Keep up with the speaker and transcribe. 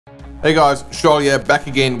Hey guys, Charl here, back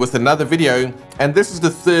again with another video, and this is the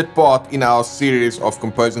third part in our series of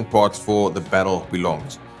composing parts for The Battle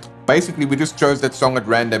Belongs. Basically, we just chose that song at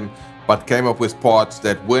random, but came up with parts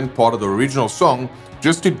that weren't part of the original song,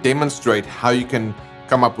 just to demonstrate how you can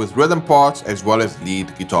come up with rhythm parts as well as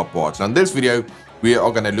lead guitar parts. Now in this video, we are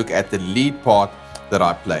going to look at the lead part that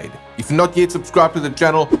I played. If you're not yet subscribed to the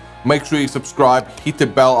channel, make sure you subscribe, hit the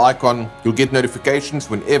bell icon, you'll get notifications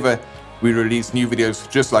whenever we release new videos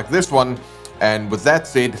just like this one. And with that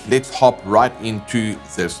said, let's hop right into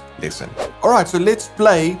this lesson. Alright, so let's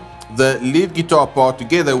play the lead guitar part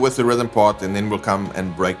together with the rhythm part, and then we'll come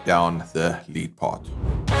and break down the lead part.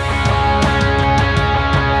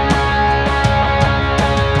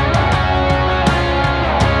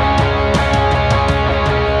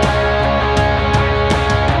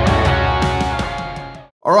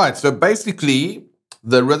 Alright, so basically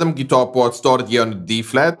the rhythm guitar part started here on the D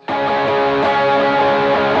flat.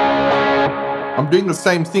 I'm doing the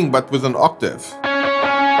same thing but with an octave.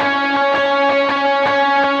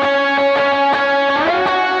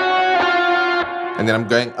 And then I'm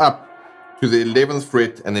going up to the 11th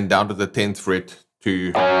fret and then down to the 10th fret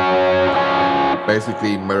to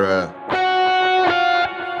basically mirror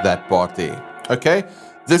that part there. Okay,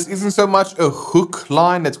 this isn't so much a hook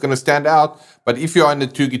line that's going to stand out, but if you're in a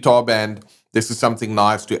two guitar band, this is something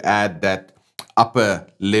nice to add that upper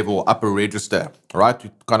level, upper register, right? To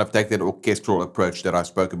kind of take that orchestral approach that I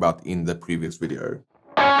spoke about in the previous video.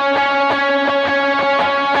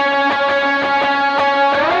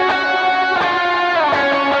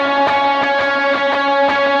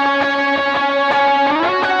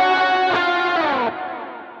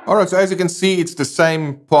 All right, so as you can see, it's the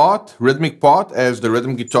same part, rhythmic part, as the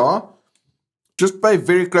rhythm guitar. Just pay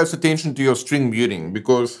very close attention to your string muting,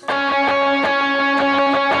 because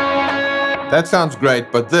that sounds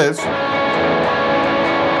great, but this,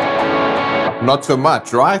 not so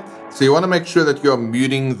much, right? So you want to make sure that you're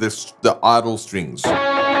muting the idle strings,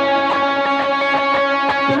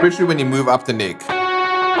 especially when you move up the neck.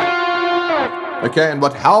 Okay, and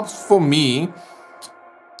what helps for me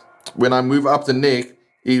when I move up the neck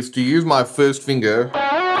is to use my first finger to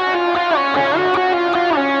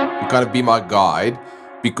kind of be my guide,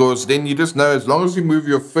 because then you just know as long as you move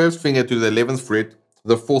your first finger to the 11th fret,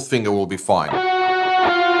 the fourth finger will be fine.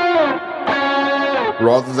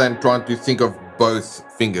 Rather than trying to think of both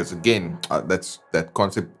fingers. Again, that's that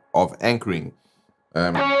concept of anchoring.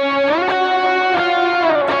 That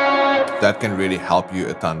can really help you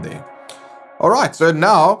a ton there. Alright, so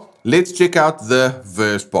now let's check out the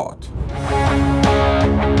verse part.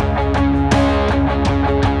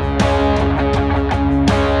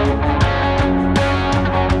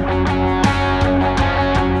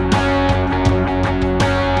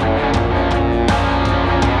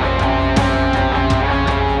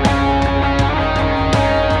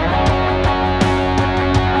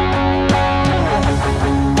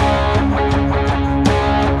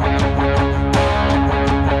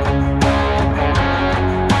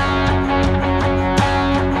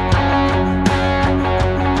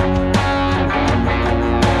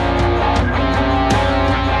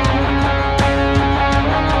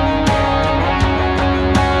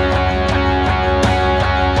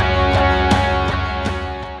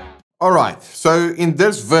 Alright, so in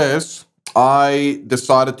this verse, I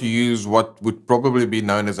decided to use what would probably be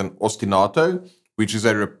known as an ostinato, which is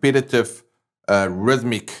a repetitive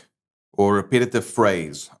rhythmic or repetitive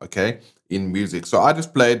phrase, okay, in music. So I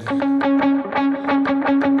just played for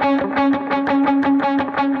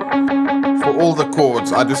all the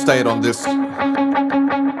chords. I just stayed on this.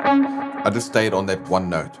 I just stayed on that one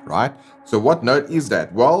note, right? So what note is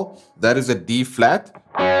that? Well, that is a D flat,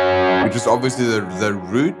 which is obviously the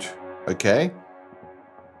root, okay,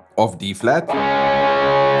 of D flat.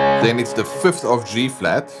 Then it's the 5th of G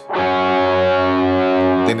flat.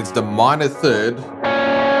 Then it's the minor 3rd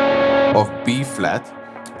of B flat,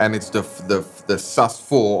 and it's the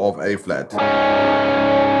sus4 of A flat.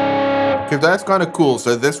 Okay, that's kind of cool.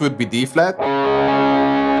 So this would be D flat,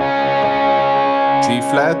 G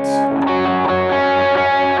flat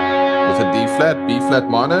with a D flat, B flat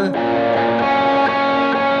minor,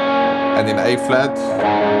 and then A flat.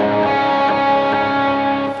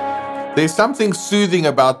 There's something soothing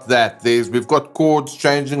about that. We've got chords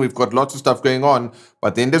changing, we've got lots of stuff going on,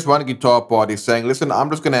 but then this one guitar part is saying, listen, I'm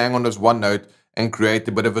just going to hang on this one note and create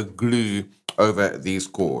a bit of a glue over these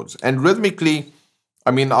chords. And rhythmically,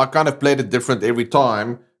 I mean, I kind of played it different every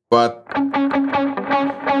time, but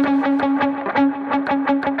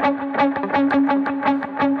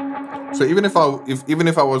so even if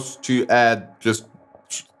I was to add just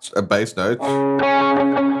a bass note,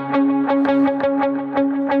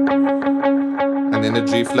 then a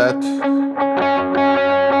G flat,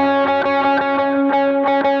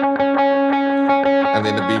 and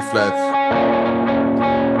then a B flat,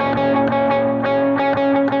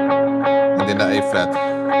 and then an A flat.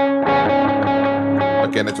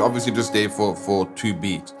 Okay, and it's obviously just there for 2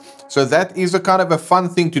 beats. So that is a kind of a fun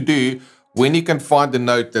thing to do when you can find a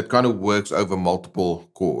note that kind of works over multiple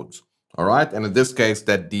chords. All right, and in this case,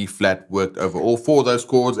 that D flat worked over all 4 of those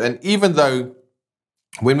chords. And even though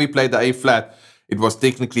when we played the A flat, it was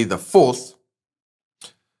technically the 4th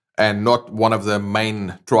and not one of the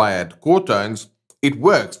main triad chord tones, it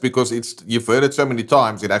works because you've heard it so many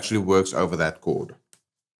times, it actually works over that chord.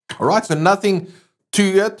 All right, so nothing to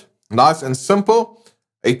it, nice and simple.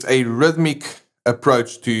 It's a rhythmic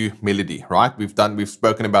approach to melody, right? We've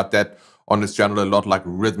spoken about that on this channel a lot, like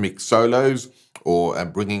rhythmic solos or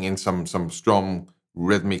bringing in some strong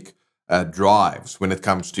rhythmic drives when it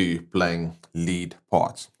comes to playing lead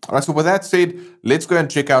parts. All right, so with that said, let's go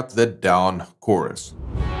and check out the down chorus.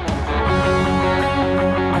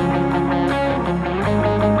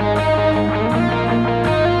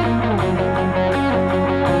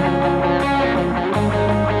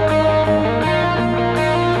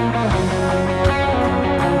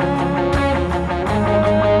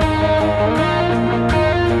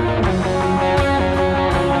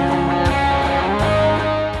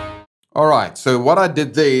 All right, so what I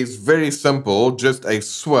did there is very simple, just a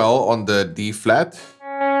swell on the D flat,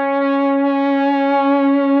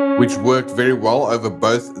 which worked very well over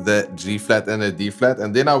both the G flat and the D flat.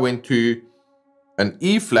 And then I went to an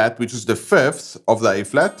E flat, which is the 5th of the A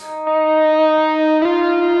flat.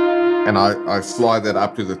 And I slide that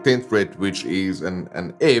up to the 10th fret, which is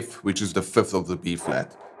an F, which is the 5th of the B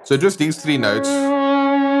flat. So just these 3 notes,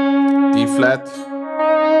 D flat,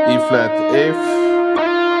 E flat, F.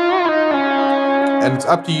 And it's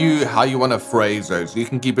up to you how you want to phrase those. You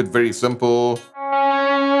can keep it very simple.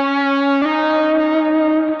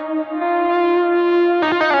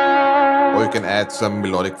 Or you can add some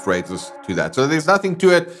melodic phrases to that. So there's nothing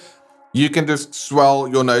to it. You can just swell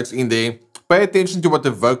your notes in there. Pay attention to what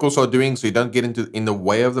the vocals are doing so you don't get in the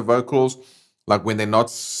way of the vocals. Like when they're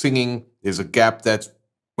not singing, there's a gap. That's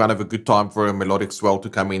kind of a good time for a melodic swell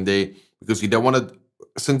to come in there. Because you don't want to,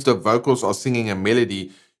 since the vocals are singing a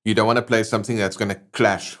melody, you don't want to play something that's going to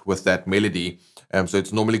clash with that melody. So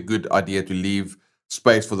it's normally a good idea to leave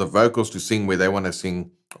space for the vocals to sing where they want to sing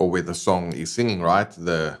or where the song is singing, right?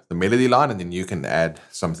 The melody line, and then you can add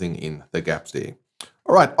something in the gaps there.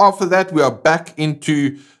 All right, after that, we are back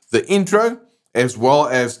into the intro as well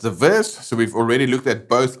as the verse. So we've already looked at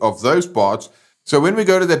both of those parts. So when we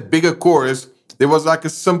go to that bigger chorus, there was like a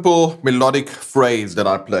simple melodic phrase that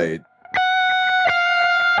I played.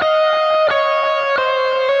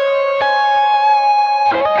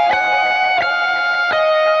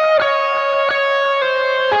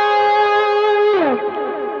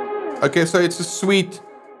 Okay, so it's a sweet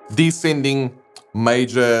descending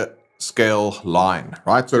major scale line,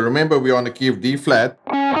 right? So remember, we're on the key of D flat.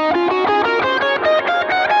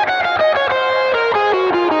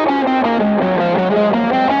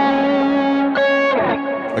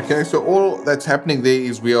 Okay, so all that's happening there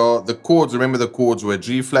is the chords, remember the chords were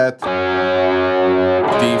G flat, D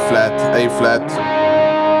flat, A flat,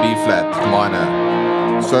 B flat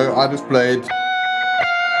minor. So I just played.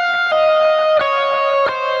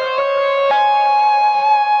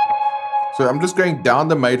 So I'm just going down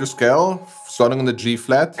the major scale, starting on the G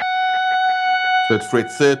flat. So it's fret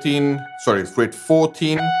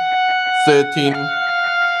 14, 13,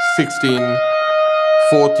 16,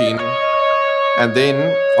 14. And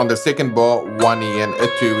then on the second bar, 1E and a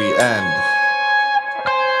 2E and.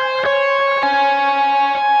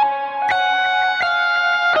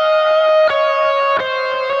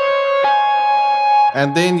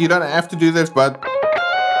 And then you don't have to do this, but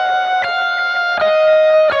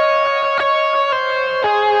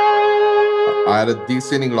I had a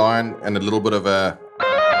descending line and a little bit of a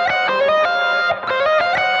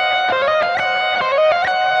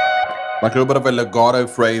legato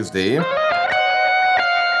phrase there.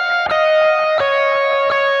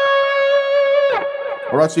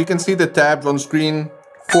 All right, so you can see the tabs on screen: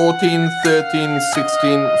 14, 13,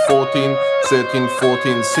 16, 14, 13,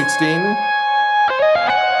 14, 16.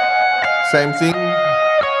 Same thing.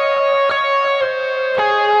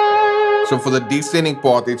 So for the descending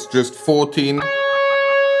part, it's just 14,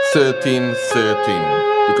 13, 13,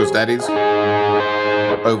 because that is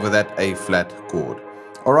over that A flat chord.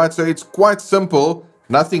 All right, so it's quite simple,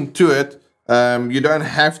 nothing to it. You don't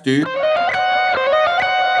have to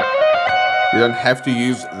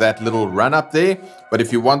use that little run up there, but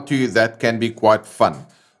if you want to, that can be quite fun.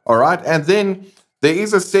 All right, and then there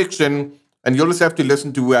is a section And you'll just have to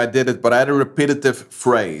listen to where I did it, but I had a repetitive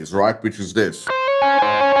phrase, right, which is this.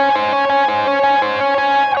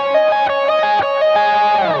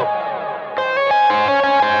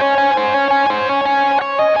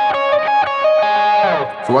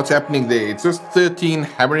 So what's happening there? It's just 13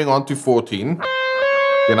 hammering onto 14.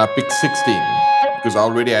 Then I pick 16 because I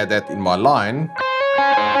already had that in my line.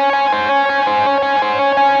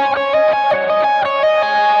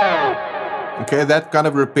 Okay, that kind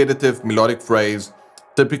of repetitive melodic phrase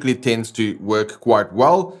typically tends to work quite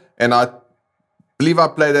well. And I believe I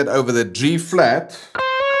played that over the G flat.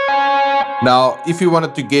 Now, if you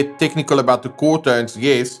wanted to get technical about the chord tones,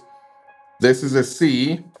 yes, this is a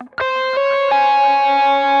C,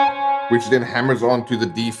 which then hammers on to the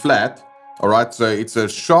D flat. All right, so it's a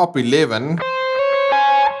sharp 11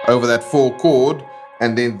 over that 4 chord,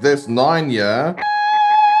 and then this 9 here,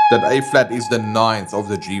 that A flat is the 9th of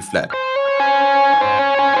the G flat.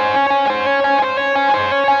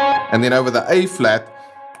 And then over the A flat,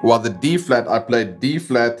 while the D flat, I played D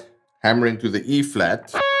flat hammering to the E flat.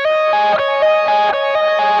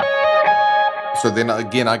 So then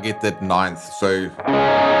again, I get that 9th. So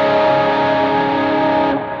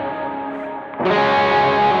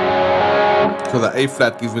the A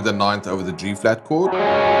flat gives me the 9th over the G flat chord,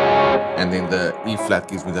 and then the E flat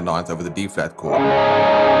gives me the 9th over the D flat chord.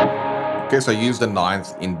 Okay, so I use the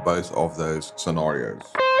 9th in both of those scenarios.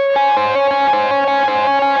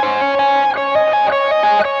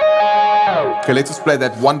 Okay, let's just play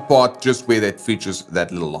that one part just where that features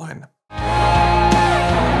that little line.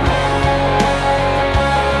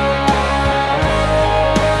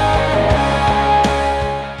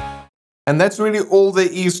 And that's really all there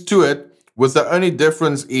is to it. With the only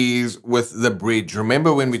difference is with the bridge.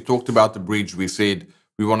 Remember when we talked about the bridge, we said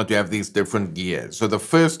we wanted to have these different gears. So the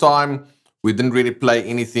first time we didn't really play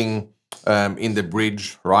anything in the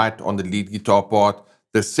bridge, right, on the lead guitar part.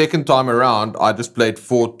 The second time around, I just played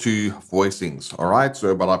 4/2 voicings, all right?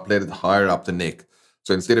 So, but I played it higher up the neck.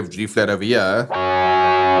 So instead of G flat over here,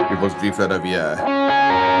 it was G flat over here.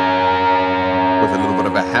 With a little bit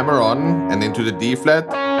of a hammer on, and then to the D flat.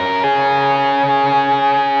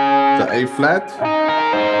 The A flat,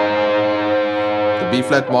 the B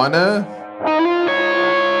flat minor,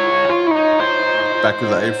 back to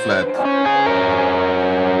the A flat.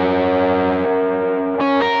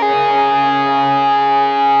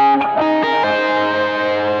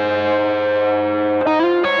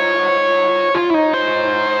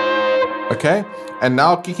 Okay, and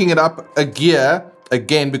now kicking it up a gear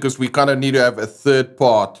again, because we kind of need to have a third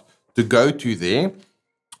part to go to there.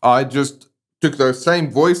 I just took those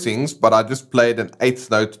same voicings, but I just played an 8th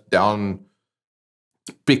note down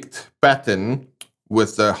picked pattern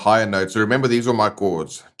with the higher notes. So remember, these are my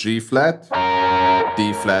chords: G flat,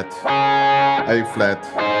 D flat, A flat,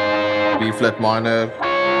 B flat minor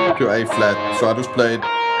to A flat. So I just played .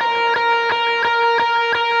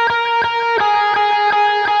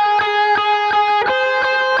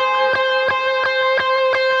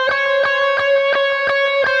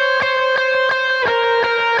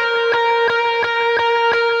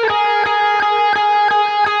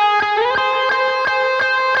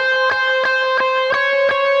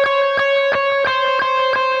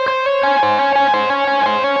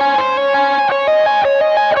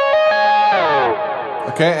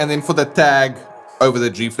 Okay, and then for the tag over the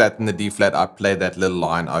G flat and the D flat, I played that little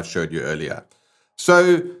line I showed you earlier.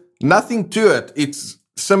 So nothing to it. It's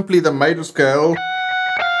simply the major scale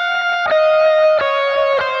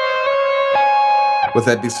with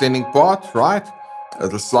that descending part, right?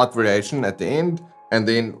 The slight variation at the end, and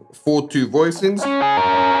then 4/2 voicings.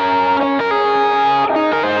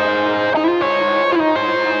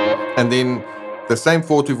 And then the same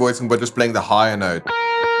 4/2 voicing, but just playing the higher note.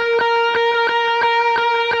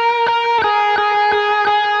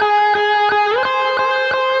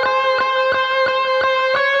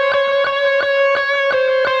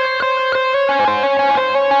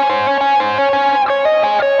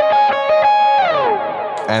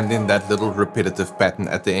 And then that little repetitive pattern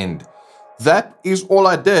at the end. That is all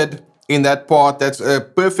I did in that part. That's a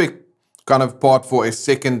perfect kind of part for a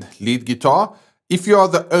second lead guitar. If you are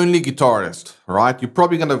the only guitarist, right, you're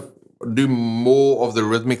probably going to do more of the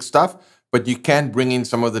rhythmic stuff, but you can bring in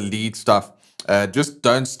some of the lead stuff. Just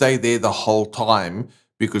don't stay there the whole time,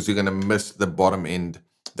 because you're going to miss the bottom end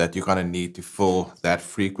that you kind of need to fill that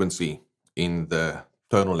frequency in the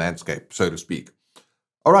tonal landscape, so to speak.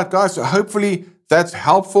 All right, guys, so hopefully that's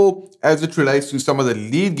helpful as it relates to some of the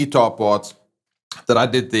lead guitar parts that I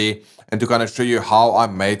did there, and to kind of show you how I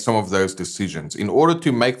made some of those decisions. In order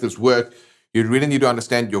to make this work, you really need to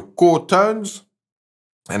understand your chord tones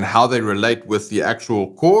and how they relate with the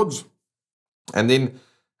actual chords. and then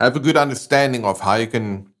have a good understanding of how you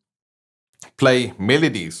can play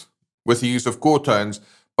melodies with the use of chord tones,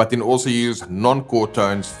 but then also use non-chord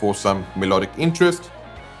tones for some melodic interest.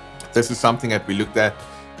 This is something that we looked at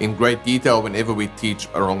in great detail whenever we teach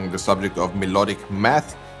along the subject of melodic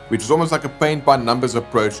math, which is almost like a paint by numbers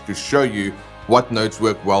approach to show you what notes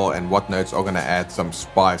work well and what notes are going to add some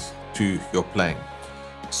spice to your playing.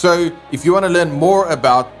 So if you want to learn more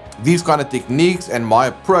about these kind of techniques and my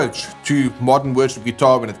approach to modern worship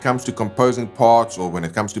guitar when it comes to composing parts, or when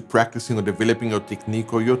it comes to practicing or developing your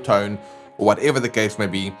technique or your tone, or whatever the case may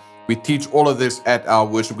be, we teach all of this at our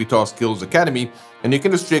Worship Guitar Skills Academy, and you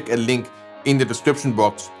can just check a link in the description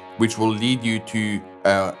box which will lead you to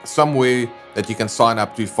somewhere that you can sign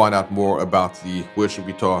up to find out more about the Worship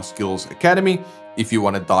Guitar Skills Academy if you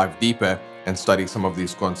want to dive deeper and study some of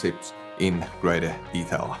these concepts in greater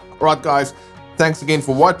detail. Alright guys, thanks again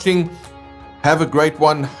for watching. Have a great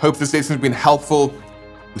one. Hope this lesson has been helpful.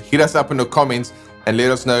 Hit us up in the comments and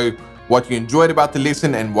let us know what you enjoyed about the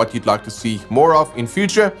lesson and what you'd like to see more of in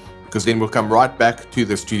future, because then we'll come right back to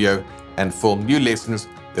the studio and film new lessons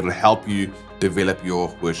that will help you develop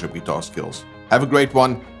your worship guitar skills. Have a great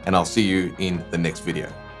one, and I'll see you in the next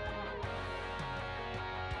video.